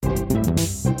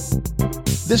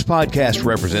This podcast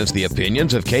represents the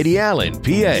opinions of Katie Allen,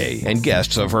 PA, and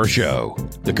guests of her show.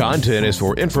 The content is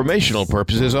for informational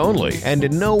purposes only and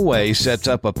in no way sets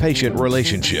up a patient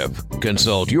relationship.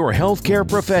 Consult your healthcare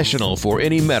professional for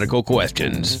any medical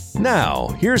questions. Now,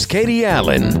 here's Katie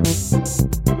Allen.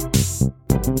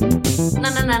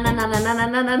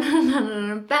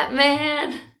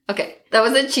 Batman. Okay, that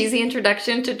was a cheesy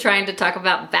introduction to trying to talk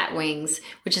about bat wings,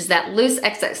 which is that loose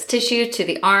excess tissue to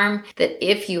the arm that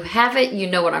if you have it, you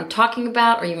know what I'm talking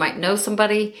about, or you might know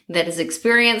somebody that has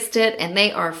experienced it and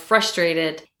they are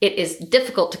frustrated. It is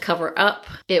difficult to cover up.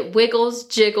 It wiggles,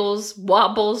 jiggles,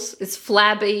 wobbles, it's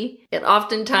flabby. It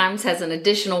oftentimes has an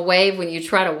additional wave when you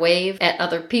try to wave at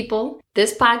other people.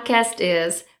 This podcast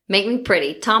is Make Me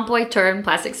Pretty, Tomboy Turn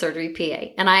Plastic Surgery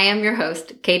PA. And I am your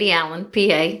host, Katie Allen,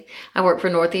 PA. I work for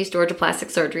Northeast Georgia Plastic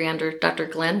Surgery under Dr.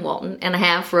 Glenn Walton, and I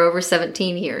have for over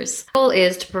 17 years. The goal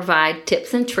is to provide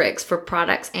tips and tricks for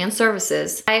products and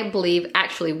services I believe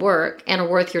actually work and are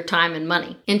worth your time and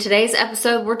money. In today's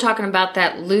episode, we're talking about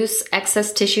that loose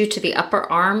excess tissue to the upper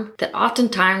arm that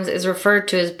oftentimes is referred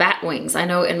to as bat wings. I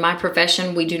know in my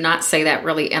profession, we do not say that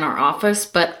really in our office,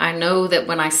 but I know that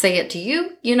when I say it to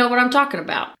you, you know what I'm talking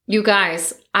about. You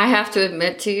guys, I have to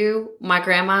admit to you, my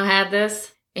grandma had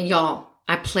this, and y'all,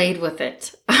 I played with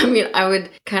it. I mean, I would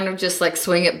kind of just like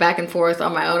swing it back and forth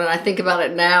on my own, and I think about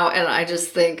it now, and I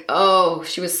just think, oh,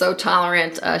 she was so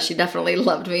tolerant. She definitely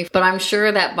loved me, but I'm sure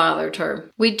that bothered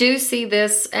her. We do see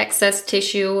this excess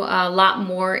tissue a lot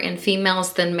more in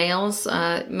females than males.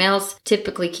 Males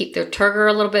typically keep their turgor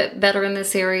a little bit better in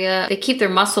this area. They keep their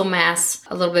muscle mass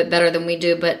a little bit better than we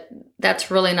do, but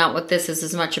that's really not what this is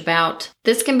as much about.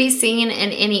 This can be seen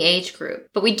in any age group,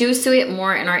 but we do see it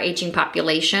more in our aging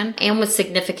population and with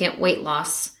significant weight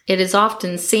loss. It is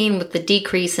often seen with the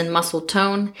decrease in muscle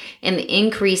tone and the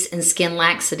increase in skin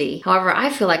laxity. However,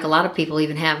 I feel like a lot of people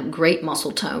even have great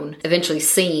muscle tone, eventually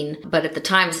seen, but at the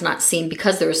time it's not seen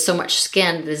because there is so much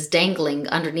skin that is dangling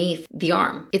underneath the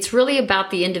arm. It's really about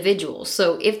the individual.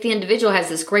 So if the individual has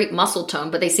this great muscle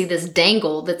tone, but they see this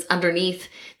dangle that's underneath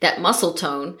that muscle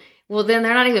tone, well, then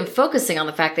they're not even focusing on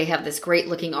the fact they have this great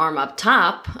looking arm up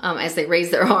top as they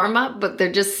raise their arm up, but they're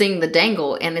just seeing the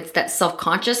dangle. And it's that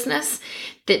self-consciousness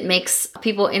that makes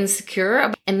people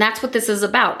insecure. And that's what this is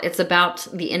about. It's about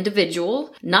the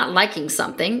individual not liking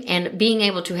something and being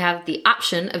able to have the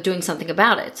option of doing something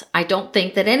about it. I don't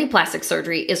think that any plastic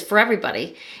surgery is for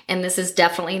everybody. And this is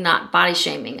definitely not body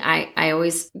shaming. I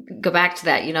always go back to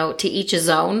that, to each his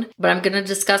own. But I'm going to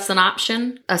discuss an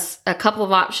option, a couple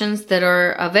of options that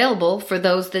are available for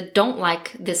those that don't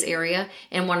like this area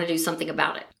and want to do something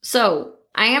about it. So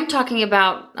I am talking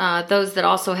about those that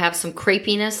also have some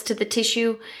crepiness to the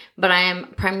tissue, but I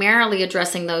am primarily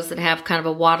addressing those that have kind of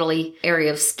a waddly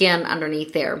area of skin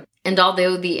underneath there. And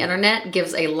although the internet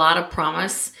gives a lot of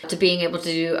promise to being able to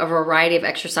do a variety of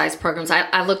exercise programs,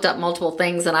 I looked up multiple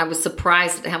things and I was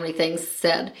surprised at how many things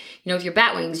said, with your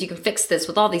bat wings, you can fix this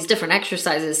with all these different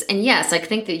exercises. And yes, I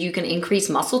think that you can increase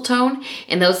muscle tone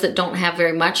in those that don't have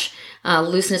very much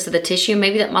looseness of the tissue.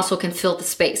 Maybe that muscle can fill the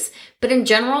space. But in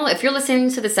general, if you're listening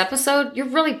to this episode, you're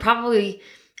really probably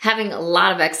having a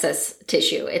lot of excess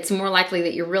tissue. It's more likely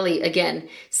that you're really, again,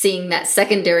 seeing that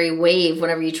secondary wave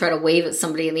whenever you try to wave at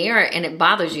somebody in the air and it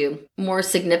bothers you. More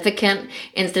significant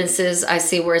instances I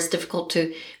see where it's difficult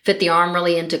to fit the arm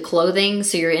really into clothing.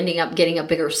 So you're ending up getting a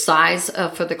bigger size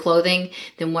for the clothing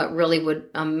than what really would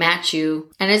match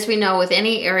you. And as we know, with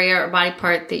any area or body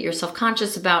part that you're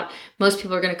self-conscious about, most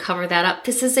people are going to cover that up.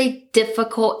 This is a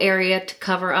difficult area to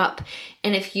cover up.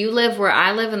 And if you live where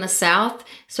I live in the South,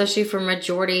 especially for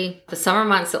majority, the summer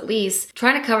months at least,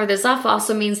 trying to cover this up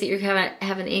also means that you're going to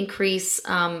have an increase.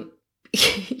 You're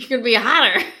going to be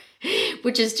hotter,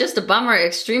 which is just a bummer,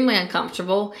 extremely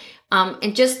uncomfortable,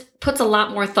 and just puts a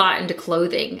lot more thought into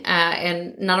clothing.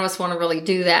 And none of us want to really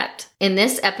do that. In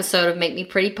this episode of Make Me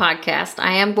Pretty podcast,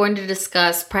 I am going to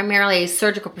discuss primarily a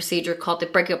surgical procedure called the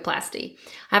brachioplasty.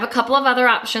 I have a couple of other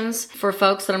options for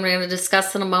folks that I'm going to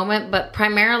discuss in a moment, but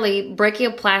primarily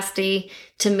brachioplasty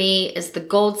to me is the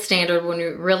gold standard when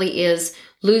it really is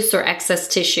loose or excess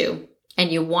tissue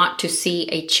and you want to see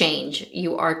a change.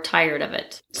 You are tired of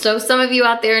it. So some of you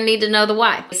out there need to know the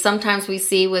why. Sometimes we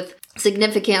see with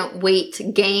significant weight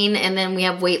gain and then we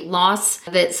have weight loss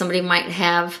that somebody might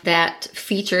have that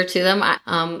feature to them.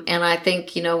 And I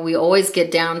think, we always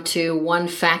get down to one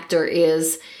factor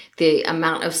is the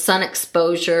amount of sun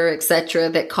exposure, etc.,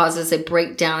 that causes a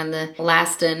breakdown in the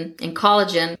elastin and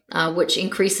collagen, which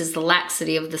increases the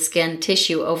laxity of the skin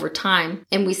tissue over time.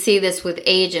 And we see this with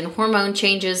age and hormone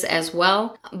changes as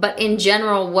well. But in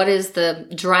general, what is the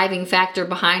driving factor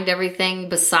behind everything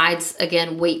besides,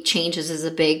 again, weight changes is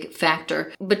a big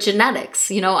factor. But genetics,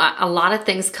 a lot of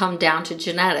things come down to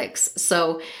genetics.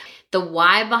 So the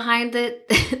why behind it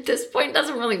at this point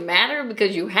doesn't really matter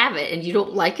because you have it and you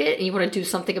don't like it and you want to do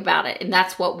something about it. And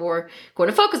that's what we're going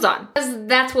to focus on because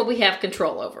that's what we have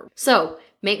control over. So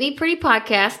Make Me Pretty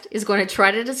podcast is going to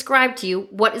try to describe to you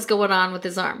what is going on with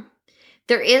his arm.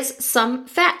 There is some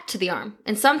fat to the arm,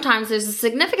 and sometimes there's a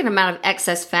significant amount of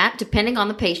excess fat depending on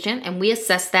the patient, and we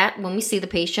assess that when we see the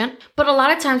patient. But a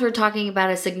lot of times we're talking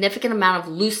about a significant amount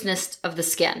of looseness of the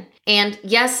skin. And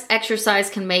yes, exercise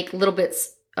can make little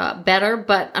bits better,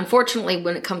 but unfortunately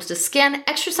when it comes to skin,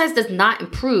 exercise does not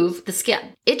improve the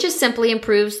skin. It just simply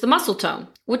improves the muscle tone,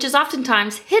 which is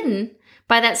oftentimes hidden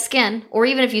by that skin, or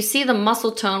even if you see the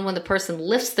muscle tone when the person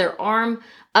lifts their arm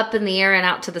up in the air and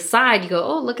out to the side, you go,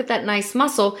 oh, look at that nice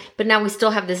muscle, but now we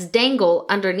still have this dangle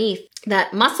underneath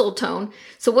that muscle tone.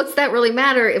 So what's that really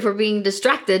matter if we're being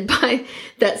distracted by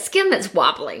that skin that's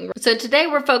wobbling? So today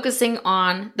we're focusing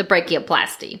on the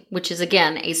brachioplasty, which is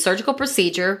again a surgical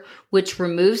procedure which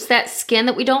removes that skin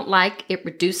that we don't like. It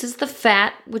reduces the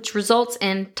fat, which results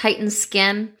in tightened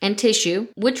skin and tissue,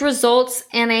 which results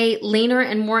in a leaner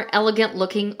and more elegant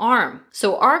looking arm.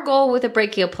 So our goal with a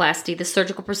brachioplasty, the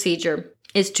surgical procedure,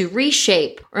 is to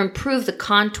reshape or improve the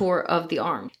contour of the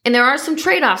arm. And there are some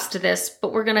trade-offs to this,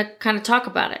 but we're going to kind of talk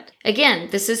about it. Again,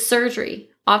 this is surgery.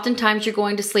 Oftentimes you're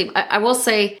going to sleep. I will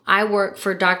say I work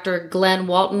for Dr. Glenn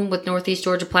Walton with Northeast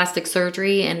Georgia Plastic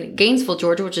Surgery in Gainesville,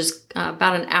 Georgia, which is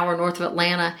about an hour north of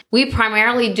Atlanta. We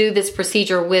primarily do this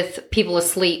procedure with people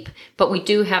asleep, but we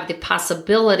do have the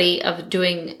possibility of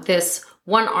doing this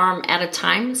one arm at a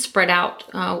time, spread out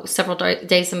several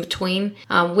days in between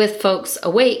with folks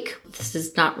awake. This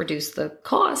does not reduce the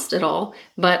cost at all,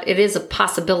 but it is a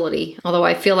possibility. Although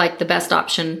I feel like the best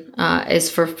option is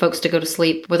for folks to go to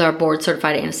sleep with our board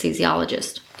certified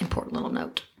anesthesiologist. Important little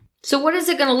note. So what is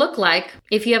it going to look like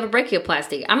if you have a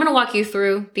brachioplasty? I'm going to walk you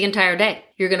through the entire day.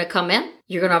 You're going to come in.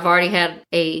 You're going to have already had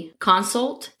a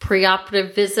consult,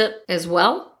 preoperative visit as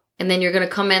well. And then you're going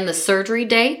to come in the surgery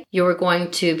day. You're going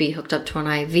to be hooked up to an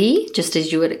IV, just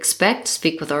as you would expect,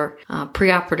 speak with our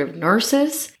preoperative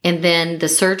nurses. And then the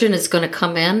surgeon is going to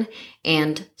come in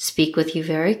and speak with you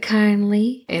very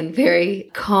kindly and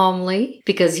very calmly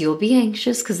because you'll be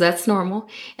anxious because that's normal.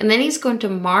 And then he's going to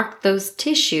mark those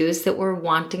tissues that we're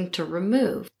wanting to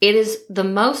remove. It is the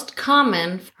most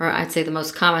common, or I'd say the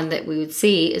most common that we would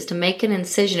see, is to make an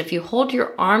incision. If you hold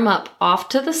your arm up off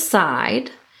to the side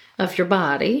of your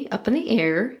body up in the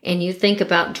air, and you think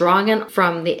about drawing it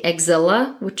from the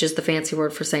axilla, which is the fancy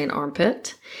word for saying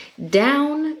armpit,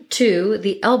 down to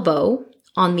the elbow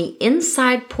on the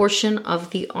inside portion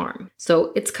of the arm.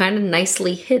 So it's kind of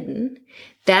nicely hidden.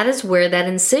 That is where that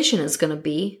incision is going to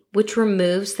be, which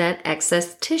removes that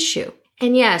excess tissue.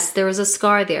 And yes, there is a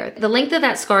scar there. The length of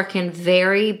that scar can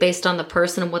vary based on the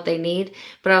person and what they need,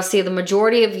 but I'll see the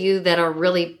majority of you that are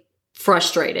really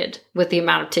frustrated with the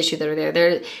amount of tissue that are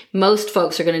there. Most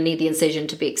folks are going to need the incision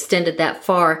to be extended that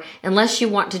far, unless you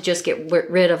want to just get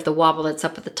rid of the wobble that's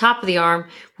up at the top of the arm,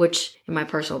 which in my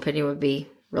personal opinion would be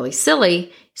really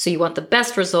silly. So you want the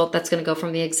best result. That's going to go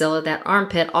from the axilla, that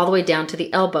armpit, all the way down to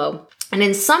the elbow. And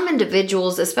in some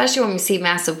individuals, especially when we see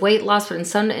massive weight loss, but in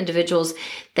some individuals,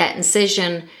 that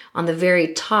incision on the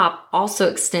very top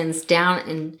also extends down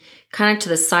and kind of to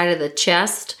the side of the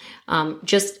chest.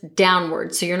 Just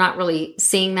downward. So you're not really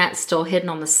seeing that, still hidden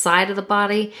on the side of the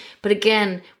body. But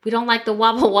again, we don't like the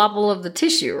wobble of the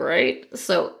tissue, right?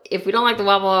 So if we don't like the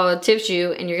wobble of the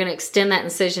tissue and you're going to extend that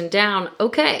incision down,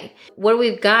 okay. What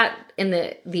we've got in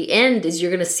the end is you're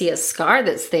going to see a scar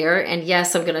that's there. And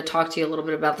yes, I'm going to talk to you a little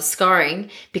bit about the scarring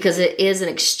because it is an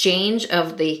exchange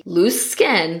of the loose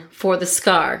skin for the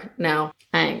scar. Now,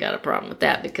 I ain't got a problem with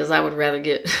that because I would rather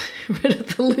get rid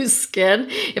of the loose skin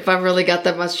if I really got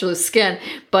that much loose skin.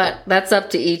 But that's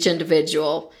up to each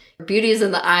individual. Beauty is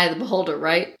in the eye of the beholder,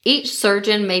 right? Each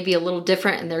surgeon may be a little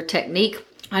different in their technique.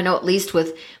 I know at least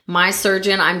with my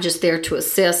surgeon, I'm just there to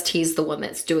assist. He's the one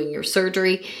that's doing your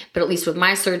surgery. But at least with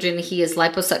my surgeon, he is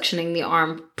liposuctioning the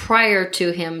arm prior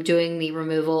to him doing the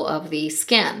removal of the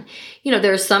skin.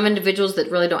 There are some individuals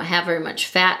that really don't have very much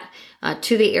fat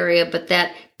to the area, but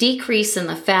that decrease in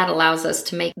the fat allows us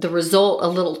to make the result a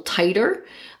little tighter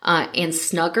and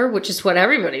snugger, which is what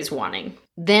everybody's wanting.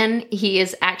 Then he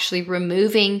is actually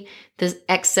removing the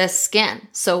excess skin.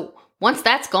 So Once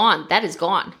that's gone, that is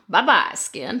gone. Bye-bye,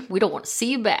 skin. We don't want to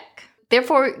see you back.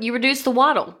 Therefore, you reduce the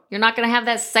waddle. You're not going to have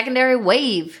that secondary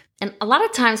wave. And a lot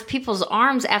of times people's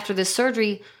arms after this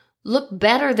surgery look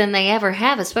better than they ever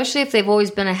have, especially if they've always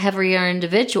been a heavier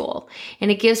individual. And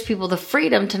it gives people the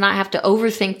freedom to not have to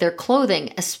overthink their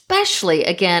clothing, especially,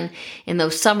 again, in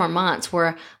those summer months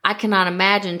where I cannot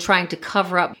imagine trying to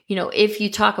cover up. If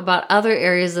you talk about other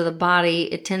areas of the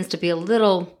body, it tends to be a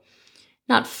little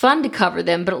not fun to cover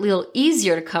them, but a little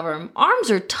easier to cover them. Arms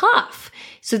are tough.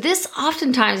 So this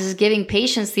oftentimes is giving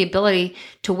patients the ability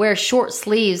to wear short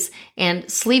sleeves and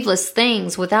sleeveless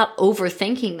things without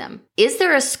overthinking them. Is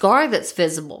there a scar that's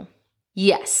visible?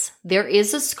 Yes, there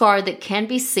is a scar that can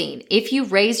be seen if you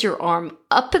raise your arm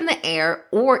up in the air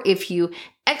or if you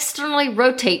externally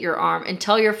rotate your arm and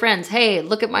tell your friends, hey,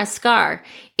 look at my scar.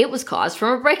 It was caused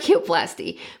from a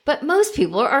brachioplasty. But most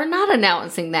people are not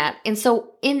announcing that. And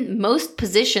so in most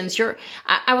positions,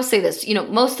 I will say this,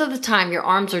 most of the time your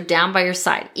arms are down by your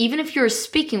side. Even if you're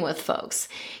speaking with folks,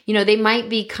 they might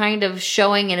be kind of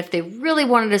showing, and if they really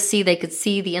wanted to see, they could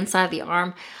see the inside of the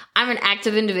arm. I'm an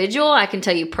active individual. I can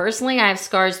tell you personally, I have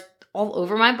scars all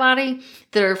over my body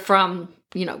that are from,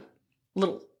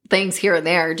 little things here and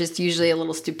there, just usually a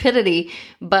little stupidity.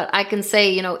 But I can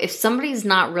say, if somebody's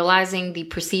not realizing the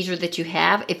procedure that you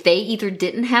have, if they either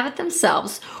didn't have it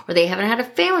themselves or they haven't had a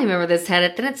family member that's had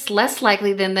it, then it's less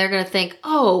likely than they're going to think,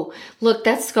 oh, look,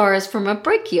 that scar is from a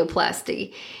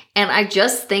brachioplasty. And I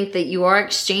just think that you are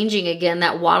exchanging, again,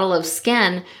 that waddle of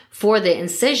skin for the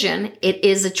incision. It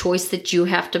is a choice that you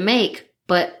have to make.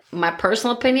 But my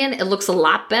personal opinion, it looks a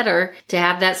lot better to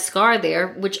have that scar there,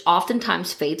 which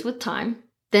oftentimes fades with time,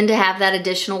 than to have that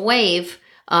additional wave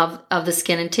of the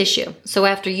skin and tissue. So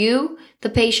after the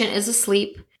patient is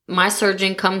asleep, my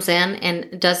surgeon comes in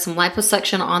and does some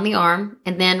liposuction on the arm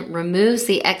and then removes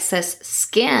the excess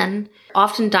skin,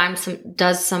 oftentimes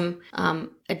does some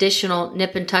additional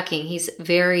nip and tucking. He's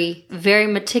very, very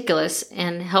meticulous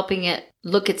in helping it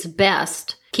look its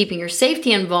best, keeping your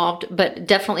safety involved, but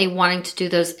definitely wanting to do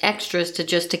those extras to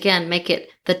just, again, make it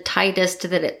the tightest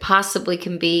that it possibly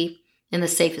can be in the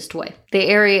safest way. The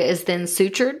area is then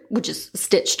sutured, which is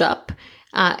stitched up.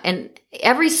 And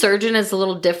every surgeon is a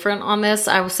little different on this.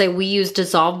 I will say we use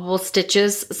dissolvable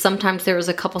stitches. Sometimes there is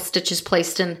a couple stitches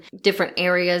placed in different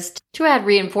areas to add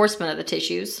reinforcement of the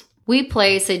tissues. We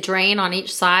place a drain on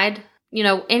each side.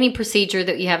 Any procedure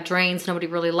that you have drains, nobody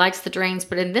really likes the drains.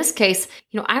 But in this case,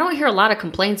 I don't hear a lot of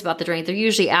complaints about the drains. They're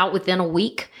usually out within a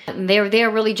week. And they're there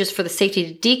really just for the safety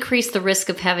to decrease the risk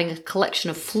of having a collection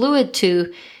of fluid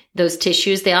to those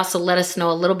tissues. They also let us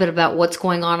know a little bit about what's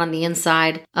going on the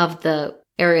inside of the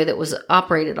area that was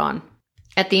operated on.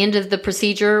 At the end of the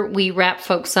procedure, we wrap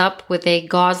folks up with a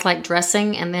gauze-like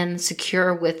dressing and then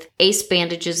secure with ACE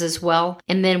bandages as well.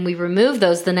 And then we remove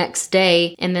those the next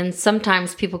day. And then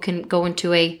sometimes people can go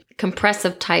into a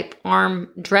compressive type arm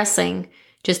dressing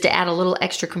just to add a little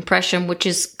extra compression, which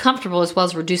is comfortable as well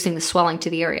as reducing the swelling to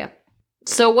the area.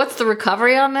 So what's the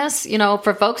recovery on this?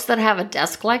 For folks that have a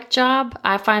desk-like job,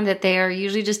 I find that they are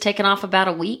usually just taken off about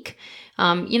a week.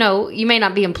 You may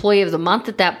not be employee of the month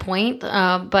at that point,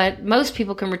 but most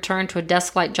people can return to a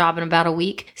desk-like job in about a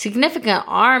week. Significant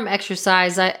arm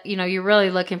exercise, you're really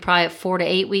looking probably at 4 to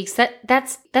 8 weeks.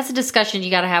 That's a discussion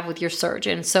you got to have with your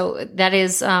surgeon. So that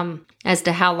is as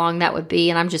to how long that would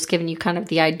be. And I'm just giving you kind of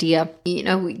the idea.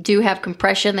 We do have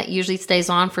compression that usually stays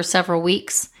on for several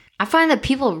weeks. I find that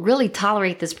people really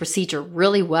tolerate this procedure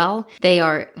really well. They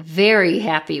are very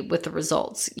happy with the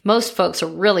results. Most folks are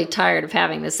really tired of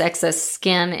having this excess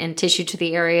skin and tissue to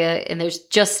the area, and there's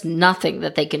just nothing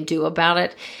that they can do about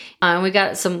it. We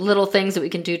got some little things that we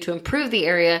can do to improve the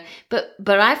area, but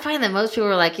I find that most people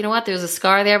are like, there's a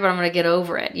scar there, but I'm going to get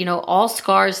over it. All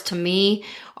scars to me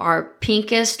are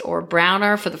pinkest or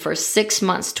browner for the first 6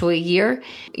 months to a year.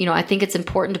 I think it's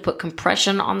important to put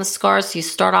compression on the scars. So you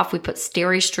start off, we put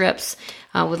steri strips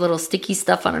with little sticky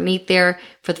stuff underneath there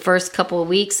for the first couple of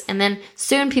weeks. And then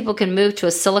soon people can move to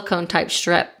a silicone type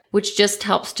strip, which just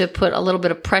helps to put a little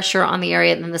bit of pressure on the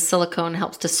area, and then the silicone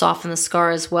helps to soften the scar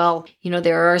as well.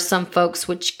 There are some folks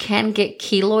which can get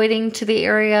keloiding to the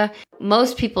area.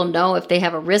 Most people know if they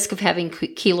have a risk of having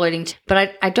keloiding,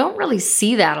 but I don't really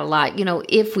see that a lot.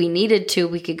 If we needed to,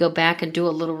 we could go back and do a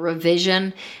little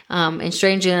revision. And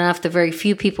strangely enough, the very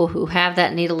few people who have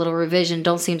that need a little revision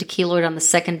don't seem to keloid on the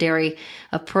secondary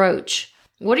approach.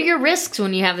 What are your risks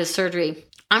when you have this surgery?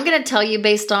 I'm going to tell you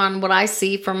based on what I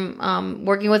see from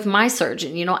working with my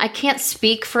surgeon. I can't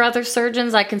speak for other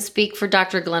surgeons. I can speak for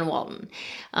Dr. Glenn Walton.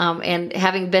 And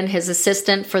having been his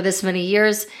assistant for this many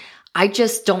years, I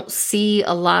just don't see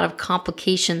a lot of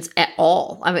complications at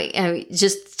all. I mean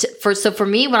for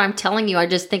me, when I'm telling you, I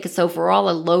just think it's overall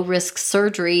a low risk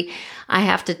surgery. I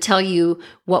have to tell you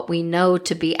what we know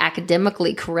to be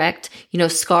academically correct.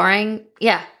 Scarring,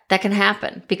 yeah, that can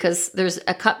happen because there's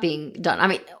a cut being done. I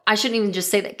mean, I shouldn't even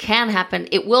just say that can happen.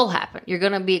 It will happen. You're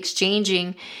going to be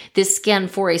exchanging this skin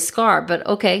for a scar. But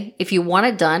okay, if you want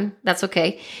it done, that's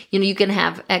okay. You can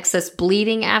have excess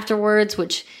bleeding afterwards,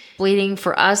 which bleeding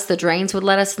for us, the drains would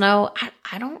let us know.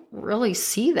 I don't really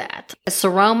see that. A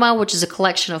seroma, which is a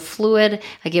collection of fluid.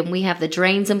 Again, we have the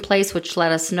drains in place, which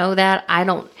let us know that. I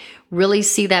don't really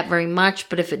see that very much,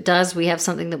 but if it does, we have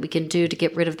something that we can do to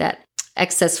get rid of that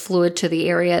excess fluid to the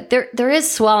area. There is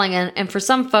swelling, and for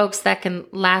some folks that can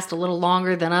last a little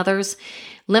longer than others.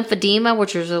 Lymphedema,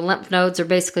 which is the lymph nodes, are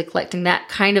basically collecting that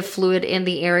kind of fluid in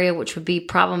the area, which would be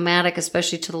problematic,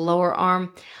 especially to the lower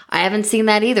arm. I haven't seen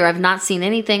that either. I've not seen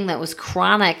anything that was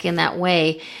chronic in that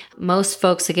way. Most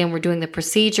folks, again, were doing the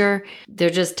procedure. They're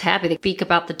just happy. They speak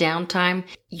about the downtime.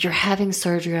 You're having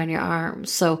surgery on your arms.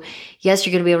 So yes,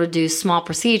 you're going to be able to do small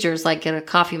procedures like get a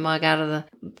coffee mug out of the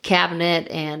cabinet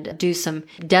and do some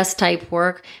desk type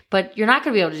work, but you're not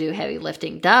going to be able to do heavy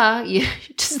lifting. Duh. You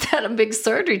just had a big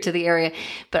surgery to the area.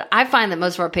 But I find that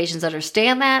most of our patients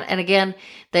understand that. And again,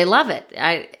 they love it.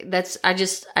 I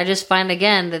just find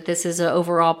again that this is an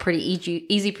overall pretty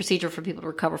easy procedure for people to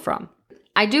recover from.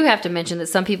 I do have to mention that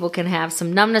some people can have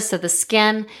some numbness of the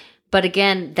skin, but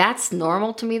again, that's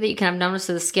normal to me that you can have numbness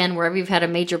of the skin wherever you've had a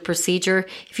major procedure.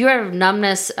 If you have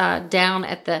numbness down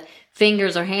at the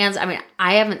fingers or hands, I mean,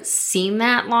 I haven't seen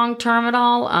that long term at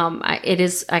all. It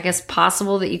is, I guess,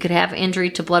 possible that you could have injury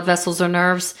to blood vessels or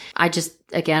nerves. I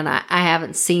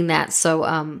haven't seen that.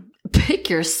 So, pick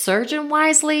your surgeon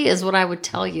wisely is what I would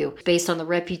tell you based on the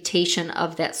reputation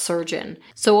of that surgeon.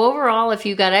 So overall, if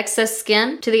you got excess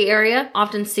skin to the area,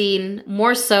 often seen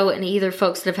more so in either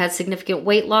folks that have had significant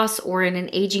weight loss or in an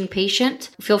aging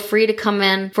patient, feel free to come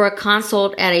in for a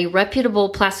consult at a reputable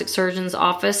plastic surgeon's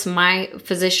office. My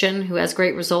physician who has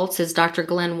great results is Dr.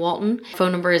 Glenn Walton.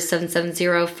 Phone number is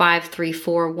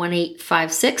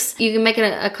 770-534-1856. You can make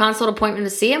a consult appointment to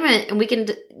see him and we can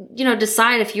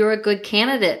decide if you're a good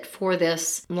candidate for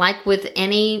this. Like with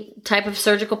any type of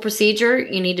surgical procedure,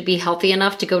 you need to be healthy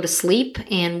enough to go to sleep,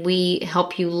 and we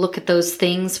help you look at those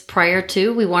things prior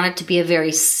to. We want it to be a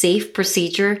very safe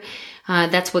procedure.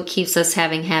 That's what keeps us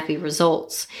having happy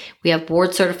results. We have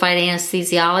board certified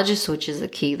anesthesiologists, which is a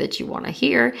key that you want to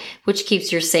hear, which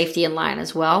keeps your safety in line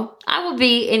as well. I will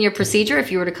be in your procedure if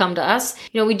you were to come to us.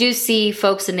 We do see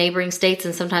folks in neighboring states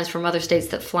and sometimes from other states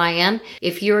that fly in.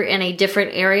 If you're in a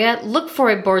different area, look for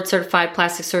a board certified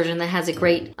plastic surgeon that has a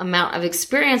great amount of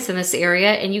experience in this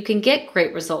area and you can get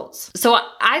great results. So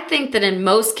I think that in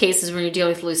most cases when you're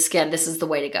dealing with loose skin, this is the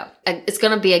way to go. It's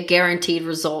going to be a guaranteed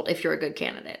result if you're a good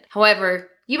candidate. However,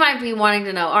 you might be wanting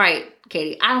to know, all right,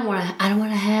 Katie, I don't want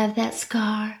to have that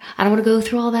scar. I don't want to go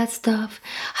through all that stuff.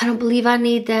 I don't believe I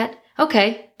need that.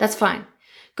 Okay, that's fine.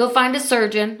 Go find a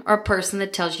surgeon or a person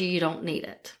that tells you you don't need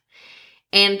it.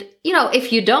 And,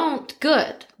 if you don't,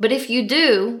 good. But if you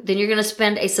do, then you're going to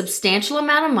spend a substantial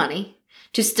amount of money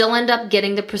to still end up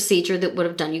getting the procedure that would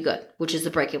have done you good, which is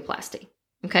the brachioplasty.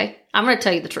 Okay? I'm going to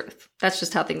tell you the truth. That's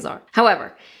just how things are.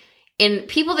 However, in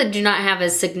people that do not have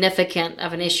as significant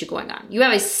of an issue going on, you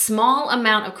have a small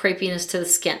amount of crepiness to the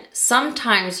skin.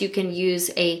 Sometimes you can use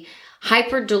a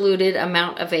hyper-diluted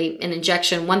amount of an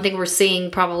injection. One thing we're seeing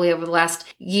probably over the last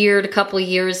year to couple of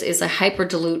years is a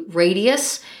hyper-dilute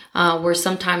radius, where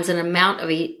sometimes an amount of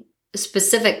a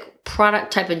specific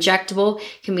product type injectable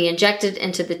can be injected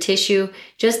into the tissue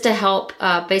just to help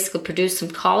basically produce some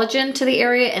collagen to the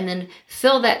area and then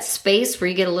fill that space where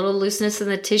you get a little looseness in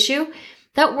the tissue.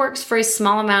 That works for a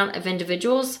small amount of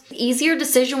individuals. Easier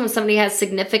decision when somebody has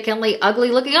significantly ugly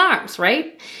looking arms,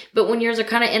 right? But when yours are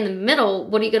kind of in the middle,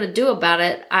 what are you going to do about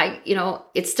it?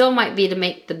 It still might be to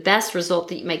make the best result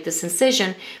that you make this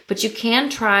incision, but you can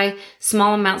try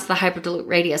small amounts of the hyperdilute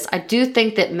radius. I do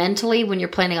think that mentally, when you're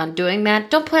planning on doing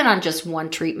that, don't plan on just one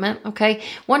treatment, okay?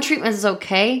 One treatment is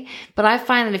okay, but I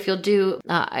find that if you'll do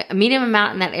a medium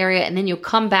amount in that area and then you'll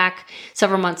come back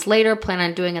several months later, plan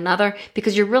on doing another,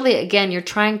 because you're really, again, you're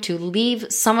trying to leave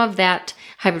some of that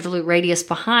hyperdilute radius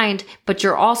behind, but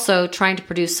you're also trying to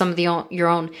produce some of your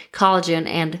own collagen,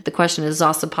 and the question is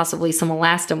also possibly some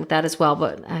elastin with that as well,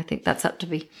 but I think that's up to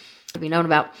be known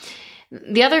about.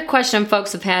 The other question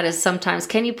folks have had is sometimes,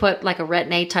 can you put like a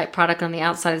Retin-A type product on the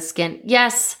outside of the skin?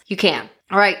 Yes, you can.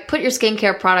 All right, put your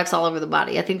skincare products all over the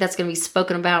body. I think that's going to be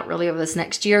spoken about really over this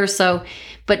next year or so,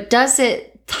 but does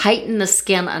it tighten the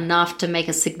skin enough to make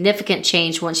a significant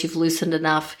change once you've loosened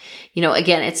enough.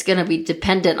 Again, it's going to be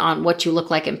dependent on what you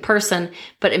look like in person,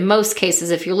 but in most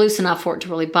cases, if you're loose enough for it to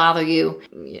really bother you,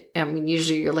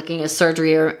 usually you're looking at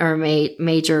surgery or a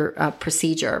major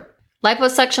procedure.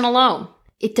 Liposuction alone.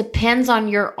 It depends on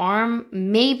your arm.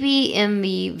 Maybe in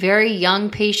the very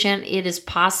young patient, it is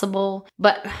possible.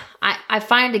 But I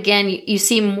find, again, you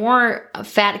see more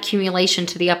fat accumulation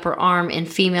to the upper arm in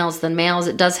females than males.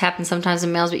 It does happen sometimes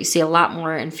in males, but you see a lot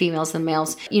more in females than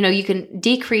males. You can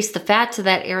decrease the fat to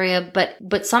that area,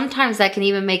 but sometimes that can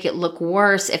even make it look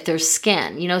worse if there's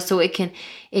skin, so it can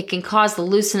cause the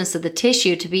looseness of the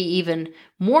tissue to be even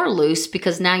more loose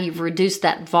because now you've reduced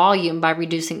that volume by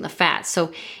reducing the fat.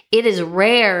 So it is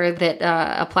rare that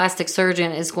a plastic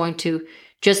surgeon is going to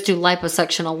just do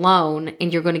liposuction alone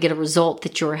and you're going to get a result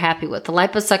that you're happy with. The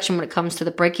liposuction, when it comes to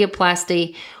the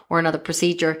brachioplasty or another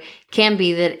procedure, can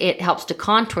be that it helps to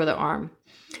contour the arm.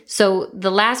 So the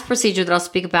last procedure that I'll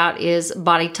speak about is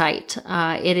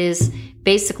BodyTite. It is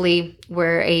basically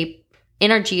where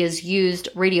energy is used,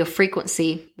 radio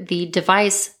frequency. The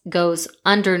device goes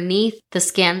underneath the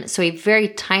skin. So a very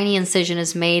tiny incision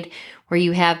is made where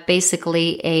you have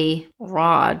basically a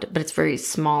rod, but it's very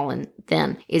small and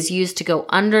thin, is used to go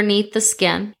underneath the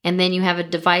skin. And then you have a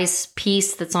device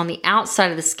piece that's on the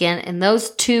outside of the skin. And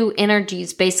those two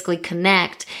energies basically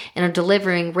connect and are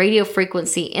delivering radio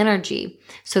frequency energy.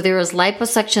 So there is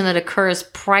liposuction that occurs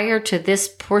prior to this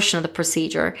portion of the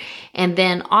procedure. And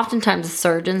then oftentimes the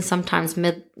surgeons, sometimes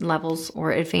mid-levels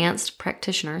or advanced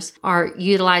practitioners, are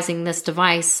utilizing this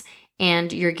device.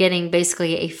 And you're getting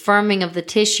basically a firming of the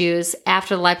tissues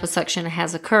after the liposuction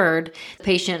has occurred. The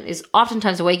patient is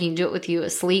oftentimes awake. You can do it with you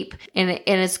asleep. And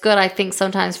it's good, I think,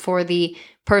 sometimes for the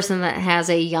person that has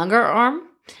a younger arm,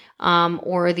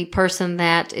 or the person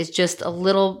that is just a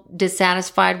little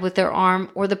dissatisfied with their arm,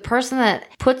 or the person that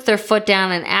puts their foot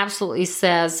down and absolutely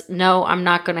says, no, I'm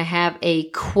not going to have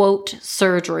a quote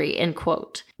surgery, end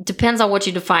quote. Depends on what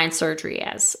you define surgery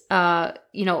as.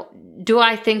 Do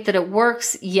I think that it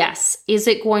works? Yes. Is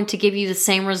it going to give you the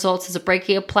same results as a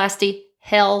brachioplasty?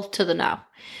 Hell to the no.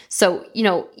 So,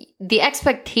 the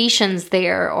expectations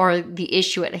there are the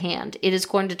issue at hand. It is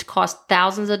going to cost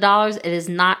thousands of dollars. It is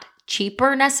not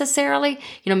cheaper necessarily.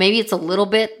 Maybe it's a little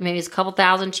bit, maybe it's a couple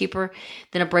thousand cheaper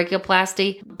than a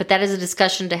brachioplasty, but that is a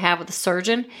discussion to have with the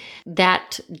surgeon.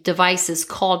 That device is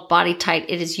called BodyTite.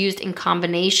 It is used in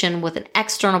combination with an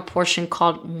external portion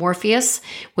called Morpheus,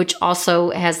 which also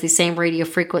has the same radio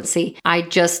frequency. I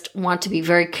just want to be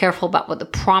very careful about what the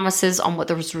promises on what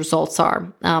those results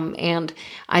are. And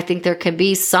I think there can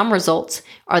be some results.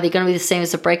 Are they going to be the same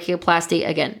as a brachioplasty?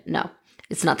 Again, no,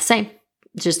 it's not the same.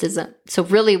 It just isn't. So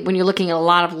really, when you're looking at a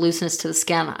lot of looseness to the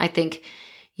skin, I think,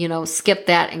 skip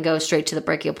that and go straight to the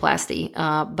brachioplasty.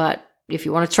 But if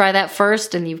you want to try that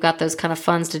first and you've got those kind of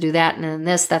funds to do that, and then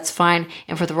that's fine.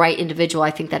 And for the right individual,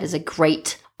 I think that is a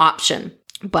great option.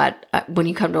 But when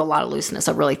you come to a lot of looseness,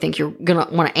 I really think you're going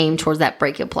to want to aim towards that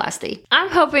brachioplasty. I'm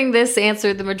hoping this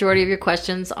answered the majority of your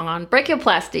questions on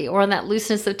brachioplasty or on that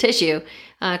looseness of tissue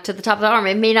to the top of the arm.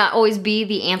 It may not always be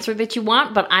the answer that you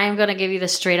want, but I am going to give you the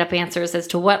straight up answers as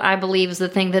to what I believe is the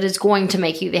thing that is going to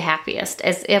make you the happiest,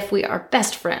 as if we are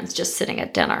best friends just sitting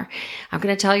at dinner. I'm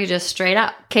going to tell you just straight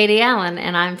up. Katie Allen,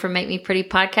 and I'm from Make Me Pretty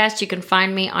Podcast. You can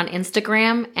find me on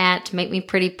Instagram at Make Me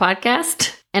Pretty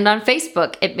Podcast. And on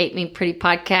Facebook at Make Me Pretty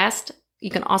Podcast. You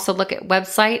can also look at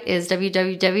website is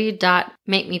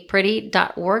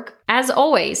www.makemepretty.org. As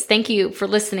always, thank you for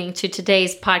listening to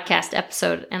today's podcast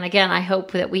episode. And again, I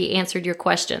hope that we answered your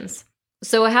questions.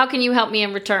 So how can you help me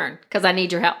in return? Because I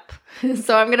need your help.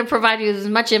 So I'm going to provide you with as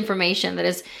much information that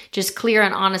is just clear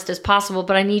and honest as possible,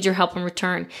 but I need your help in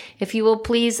return. If you will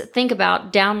please think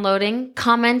about downloading,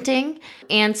 commenting,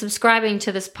 and subscribing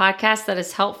to this podcast that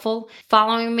is helpful,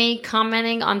 following me,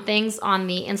 commenting on things on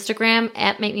the Instagram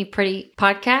at Make Me Pretty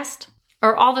Podcast,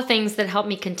 or all the things that help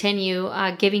me continue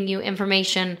giving you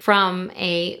information from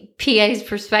a PA's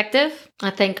perspective. I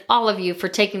thank all of you for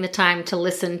taking the time to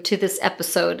listen to this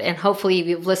episode, and hopefully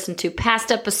you've listened to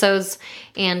past episodes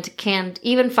and can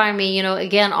even find me,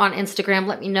 again on Instagram.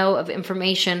 Let me know of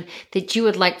information that you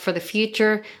would like for the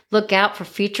future. Look out for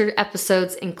future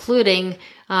episodes, including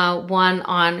one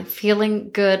on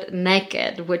feeling good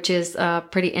naked, which is a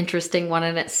pretty interesting one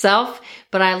in itself.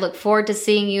 But I look forward to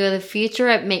seeing you in the future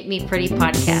at Make Me Pretty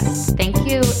Podcast. Thank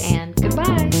you and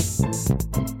goodbye.